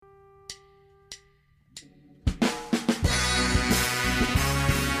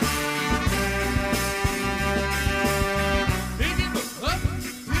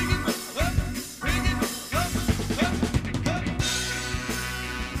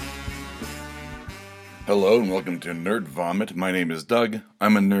Hello and welcome to Nerd Vomit. My name is Doug.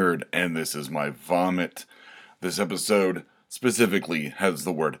 I'm a nerd and this is my vomit. This episode specifically has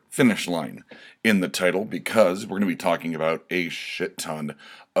the word finish line in the title because we're going to be talking about a shit ton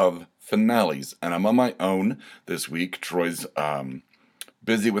of finales. And I'm on my own this week. Troy's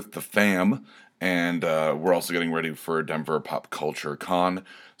busy with the fam, and we're also getting ready for Denver Pop Culture Con.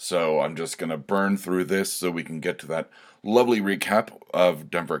 So I'm just going to burn through this so we can get to that lovely recap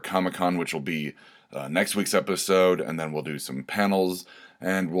of Denver Comic Con, which will be next week's episode, and then we'll do some panels,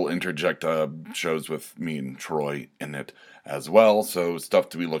 and we'll interject shows with me and Troy in it as well, so stuff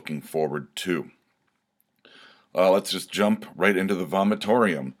to be looking forward to. Let's just jump right into the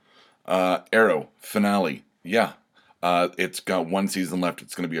vomitorium. Arrow, finale. Yeah, it's got one season left.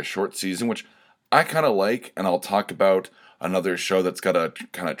 It's going to be a short season, which I kind of like, and I'll talk about another show that's got a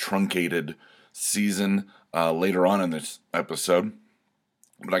kind of truncated season later on in this episode.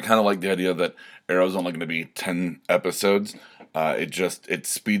 But I kind of like the idea that Arrow's only going to be 10 episodes. It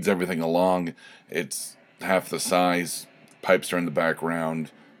speeds everything along. It's half the size. Pipes are in the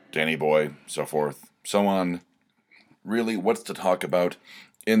background. Danny Boy, so forth, so on. Really, what's to talk about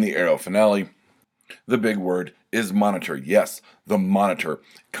in the Arrow finale? The big word is Monitor. Yes, the Monitor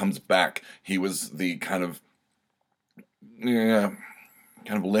comes back. He was the yeah,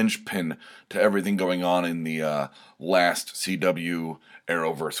 kind of linchpin to everything going on in the last CW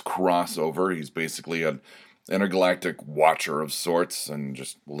Arrowverse crossover. He's basically an intergalactic watcher of sorts, and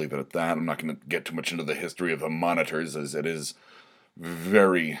just we'll leave it at that. I'm not going to get too much into the history of the Monitors, as it is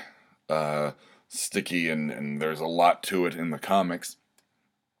very sticky, and there's a lot to it in the comics.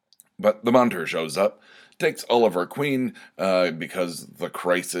 But the Monitor shows up, takes Oliver Queen, because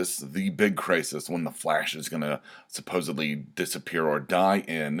the big crisis, when the Flash is going to supposedly disappear or die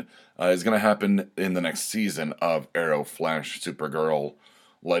is going to happen in the next season of Arrow, Flash, Supergirl,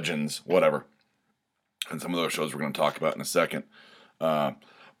 Legends, whatever. And some of those shows we're going to talk about in a second.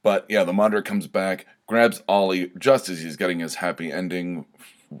 But yeah, the Monitor comes back, grabs Ollie just as he's getting his happy ending.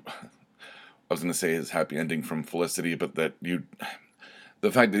 I was going to say his happy ending from Felicity, but the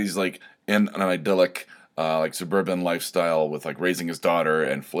fact that he's like in an idyllic like suburban lifestyle with like raising his daughter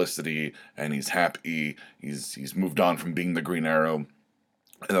and Felicity, and he's happy. He's moved on from being the Green Arrow.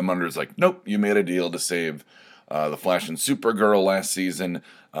 And the Monitor's like, nope, you made a deal to save the Flash and Supergirl last season.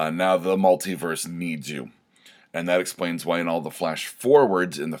 Now the multiverse needs you. And that explains why in all the flash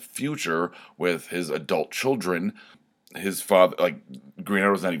forwards in the future with his adult children, his father, like, Green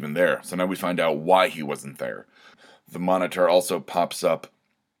Arrow's not even there. So now we find out why he wasn't there. The Monitor also pops up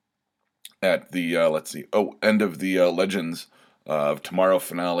at the end of the Legends of Tomorrow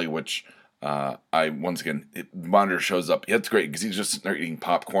finale, which the Monitor shows up. Yeah, it's great because he's just sitting there eating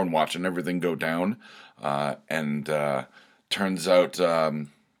popcorn, watching everything go down, and turns out.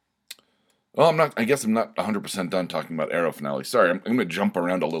 I guess I'm not 100% done talking about Arrow finale. Sorry, I'm going to jump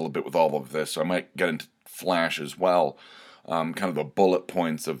around a little bit with all of this, so I might get into Flash as well. Kind of the bullet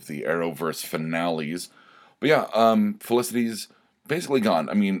points of the Arrowverse finales. But yeah, Felicity's basically gone.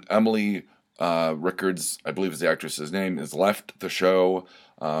 I mean, Emily Rickards, I believe is the actress's name, has left the show.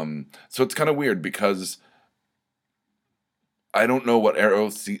 So it's kind of weird because I don't know what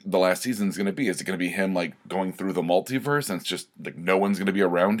the last season is going to be. Is it going to be him like going through the multiverse and it's just like no one's going to be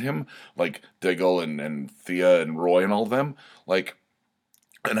around him, like Diggle and Thea and Roy and all of them? Like,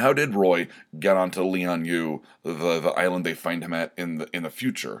 and how did Roy get onto Leon Yu, the island they find him at in the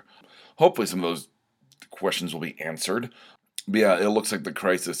future? Hopefully, some of those questions will be answered. But yeah, it looks like the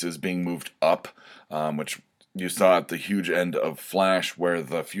crisis is being moved up, which you saw at the huge end of Flash, where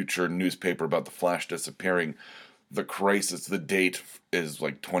the future newspaper about the Flash disappearing, the crisis, the date is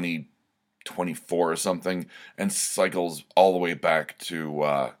like 2024 or something, and cycles all the way back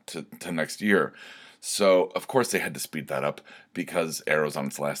to next year. So, of course, they had to speed that up because Arrow's on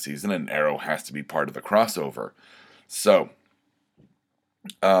its last season, and Arrow has to be part of the crossover. So,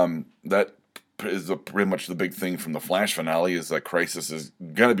 that is pretty much the big thing from the Flash finale, is that Crisis is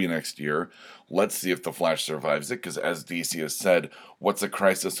going to be next year. Let's see if the Flash survives it, because as DC has said, what's a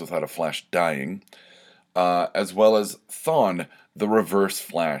crisis without a Flash dying? As well as Thawne, the Reverse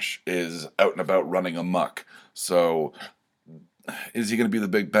Flash, is out and about running amok. So, is he going to be the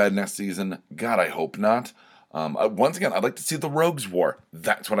big bad next season? God, I hope not. Once again, I'd like to see the Rogues War.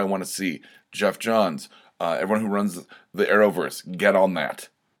 That's what I want to see. Jeff Johns, everyone who runs the Arrowverse, get on that.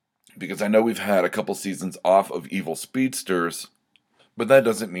 Because I know we've had a couple seasons off of Evil Speedsters, but that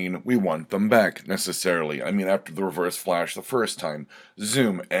doesn't mean we want them back, necessarily. I mean, after the Reverse Flash the first time,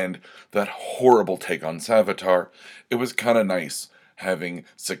 Zoom, and that horrible take on Savitar, it was kind of nice having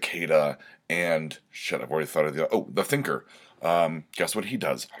Cicada and... Shit, I've already thought of the Thinker. Guess what he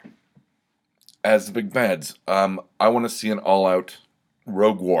does? as the big bads. I want to see an all-out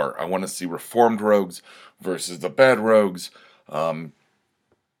rogue war. I want to see reformed rogues versus the bad rogues. Um,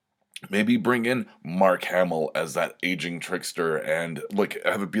 Maybe bring in Mark Hamill as that aging trickster and like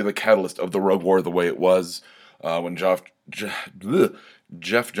have it be the catalyst of the Rogue War the way it was when Jeff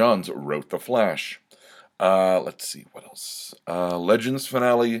Johns wrote The Flash. Let's see what else. Legends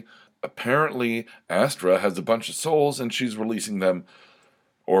finale. Apparently, Astra has a bunch of souls and she's releasing them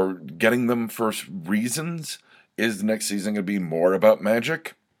or getting them for reasons. Is the next season going to be more about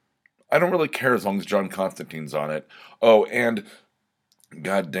magic? I don't really care as long as John Constantine's on it. Oh, and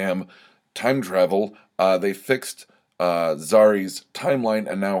goddamn time travel. They fixed Zari's timeline,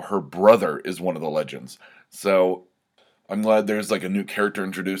 and now her brother is one of the legends. So I'm glad there's like a new character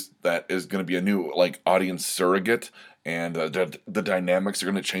introduced that is going to be a new like audience surrogate, and the dynamics are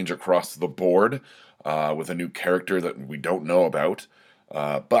going to change across the board with a new character that we don't know about.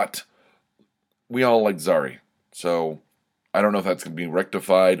 But we all like Zari, so I don't know if that's going to be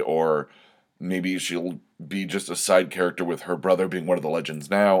rectified or maybe she'll be just a side character with her brother being one of the legends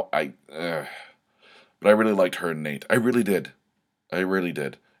now. But I really liked her and Nate. I really did. I really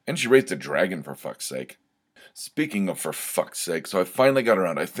did. And she raised a dragon for fuck's sake. Speaking of for fuck's sake, so I finally got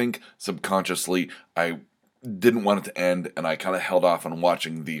around. I think subconsciously I didn't want it to end, and I kind of held off on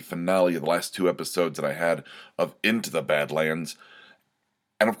watching the finale of the last two episodes that I had of Into the Badlands.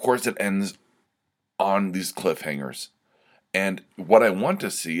 And of course, it ends on these cliffhangers. And what I want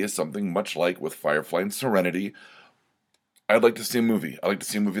to see is something much like with Firefly and Serenity. I'd like to see a movie. I'd like to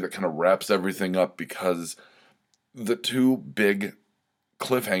see a movie that kind of wraps everything up because the two big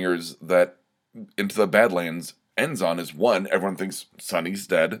cliffhangers that Into the Badlands ends on is one, everyone thinks Sonny's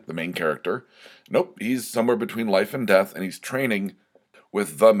dead, the main character. Nope, he's somewhere between life and death, and he's training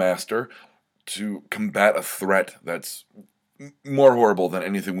with the Master to combat a threat that's more horrible than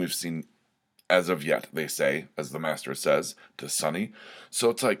anything we've seen as of yet, they say, as the Master says to Sonny. So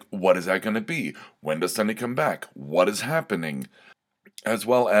it's like, what is that going to be? When does Sonny come back? What is happening? As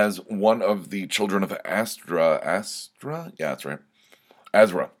well as one of the children of Astra? Yeah, that's right.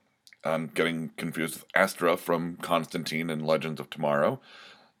 Azra. I'm getting confused with Astra from Constantine and Legends of Tomorrow,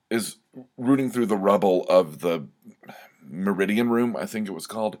 is rooting through the rubble of the Meridian Room, I think it was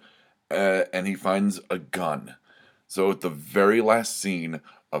called, and he finds a gun. So at the very last scene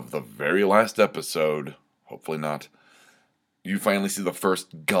of the very last episode, hopefully not, you finally see the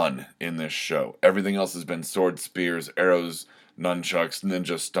first gun in this show. Everything else has been swords, spears, arrows, nunchucks,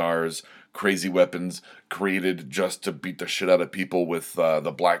 ninja stars, crazy weapons created just to beat the shit out of people with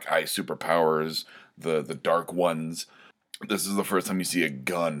the black eye superpowers, the dark ones. This is the first time you see a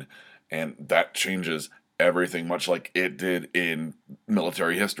gun, and that changes everything, much like it did in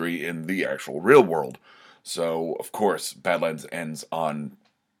military history in the actual real world. So, of course, Badlands ends on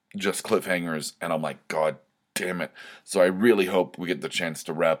just cliffhangers, and I'm like, God damn it. So I really hope we get the chance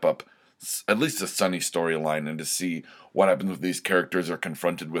to wrap up at least the Sunny storyline and to see what happens if these characters are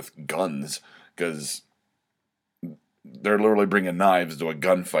confronted with guns, because they're literally bringing knives to a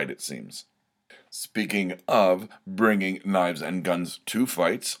gunfight, it seems. Speaking of bringing knives and guns to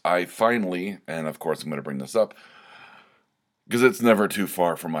fights, I finally, and of course I'm going to bring this up, because it's never too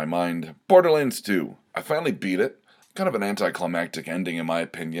far from my mind, Borderlands 2. I finally beat it. Kind of an anticlimactic ending, in my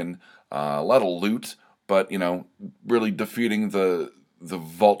opinion. A lot of loot, but, really defeating the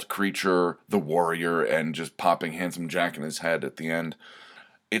vault creature, the warrior, and just popping Handsome Jack in his head at the end.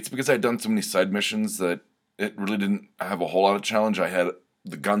 It's because I'd done so many side missions that it really didn't have a whole lot of challenge. I had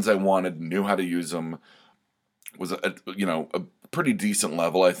the guns I wanted, knew how to use them, was a pretty decent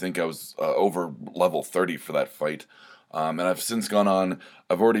level. I think I was over level 30 for that fight. And I've since gone on.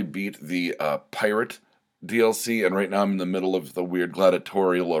 I've already beat the pirate DLC, and right now I'm in the middle of the weird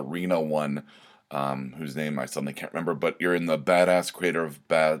gladiatorial arena one, whose name I suddenly can't remember. But you're in the badass creator of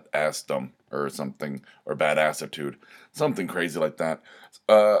Badassdom or something, or Badassitude, something crazy like that.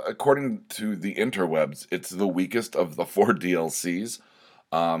 According to the interwebs, it's the weakest of the four DLCs.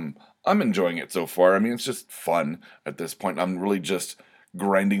 I'm enjoying it so far. I mean, it's just fun at this point. I'm really just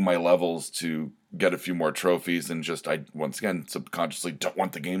grinding my levels to get a few more trophies and just, I, once again, subconsciously don't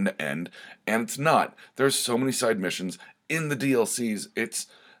want the game to end. And it's not. There's so many side missions in the DLCs.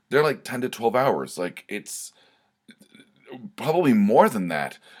 They're like 10 to 12 hours. Like, it's probably more than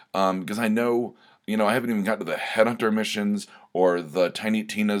that. Because I know, I haven't even gotten to the Headhunter missions or the Tiny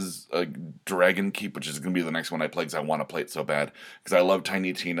Tina's Dragon Keep, which is going to be the next one I play because I want to play it so bad. Because I love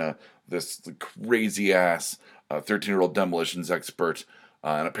Tiny Tina, this crazy ass 13-year-old demolitions expert.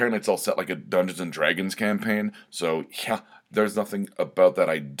 And apparently it's all set like a Dungeons and Dragons campaign. So, yeah, there's nothing about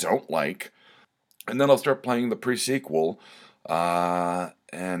that I don't like. And then I'll start playing the pre-sequel. And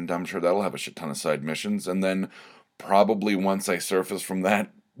and I'm sure that'll have a shit ton of side missions. And then probably once I surface from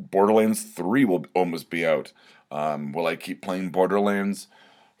that, Borderlands 3 will almost be out. Will I keep playing Borderlands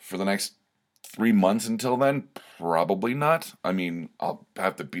for the next 3 months until then? Probably not. I mean, I'll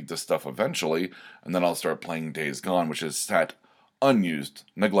have to beat this stuff eventually, and then I'll start playing Days Gone, which is sat unused,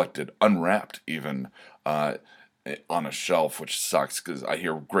 neglected, unwrapped even, uh, on a shelf, which sucks because I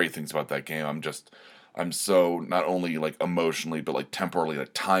hear great things about that game. I'm so not only like emotionally, but like temporally,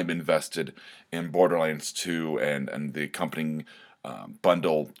 like time invested in Borderlands 2 and the accompanying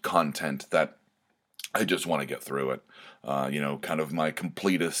bundle content that I just want to get through it. Kind of my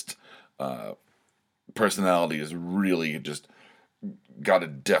completist uh, personality is really just got a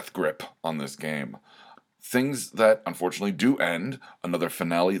death grip on this game. Things that unfortunately do end. Another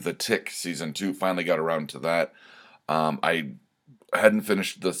finale, The Tick season 2, finally got around to that. I hadn't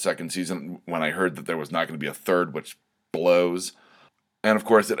finished the second season when I heard that there was not going to be a third, which blows. And of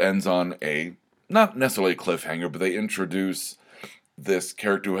course, it ends on a not necessarily a cliffhanger, but they introduce this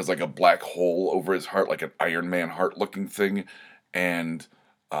character who has like a black hole over his heart, like an Iron Man heart looking thing, and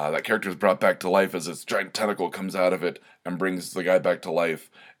that character is brought back to life as this giant tentacle comes out of it and brings the guy back to life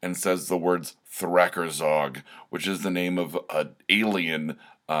and says the words Thrakkerzog, which is the name of an alien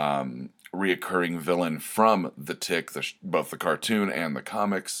reoccurring villain from The Tick, both the cartoon and the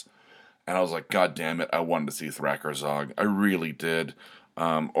comics. And I was like, God damn it, I wanted to see Thrakkerzog. I really did.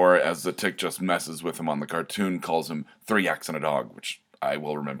 Or as The Tick just messes with him on the cartoon, calls him 3 Yaks and a Dog, which I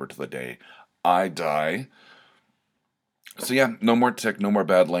will remember to the day I die. So yeah, no more Tick, no more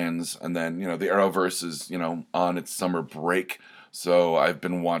Badlands, and then, the Arrowverse is, on its summer break, so I've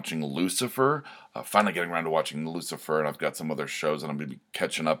been watching Lucifer, finally getting around to watching Lucifer, and I've got some other shows that I'm going to be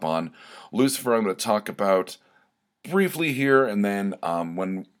catching up on. Lucifer I'm going to talk about briefly here, and then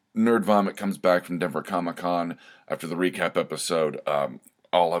when Nerd Vomit comes back from Denver Comic Con after the recap episode,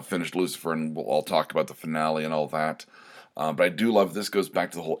 I'll have finished Lucifer, and we'll all talk about the finale and all that. But I do love this, goes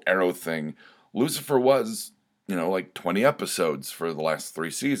back to the whole Arrow thing. Lucifer was like 20 episodes for the last 3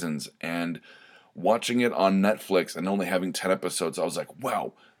 seasons. And watching it on Netflix and only having 10 episodes, I was like,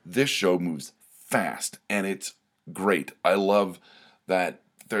 wow, this show moves fast and it's great. I love that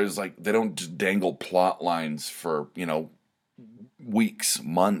there's like, they don't just dangle plot lines for, weeks,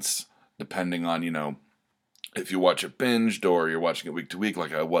 months, depending on, if you watch it binged or you're watching it week to week,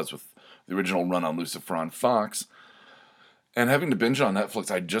 like I was with the original run on Lucifer on Fox. And having to binge on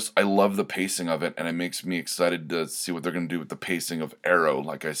Netflix, I love the pacing of it, and it makes me excited to see what they're going to do with the pacing of Arrow.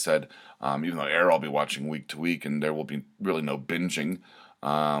 Like I said, even though Arrow I'll be watching week to week, and there will be really no binging.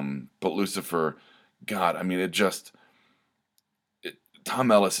 But Lucifer, God, I mean, Tom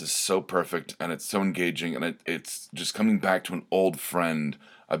Ellis is so perfect, and it's so engaging, and it's just coming back to an old friend.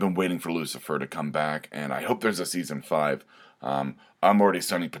 I've been waiting for Lucifer to come back, and I hope there's a season 5. I'm already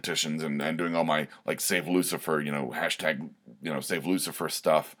signing petitions and doing all my, like, Save Lucifer, hashtag, Save Lucifer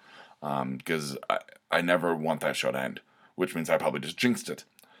stuff, because I never want that show to end, which means I probably just jinxed it.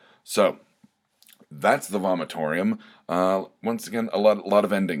 So, that's the Vomitorium. Once again, a lot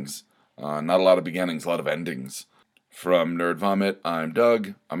of endings. Not a lot of beginnings, a lot of endings. From Nerd Vomit, I'm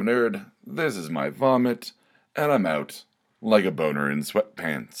Doug, I'm a nerd, this is my vomit, and I'm out like a boner in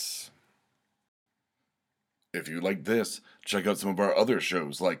sweatpants. If you like this, check out some of our other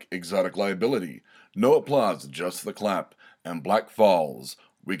shows like Exotic Liability, No Applause, Just the Clap, and Black Falls.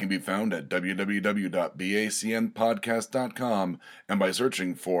 We can be found at www.bacnpodcast.com and by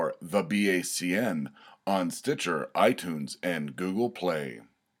searching for The BACN on Stitcher, iTunes, and Google Play.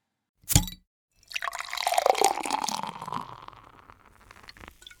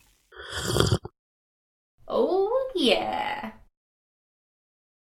 Oh, yeah.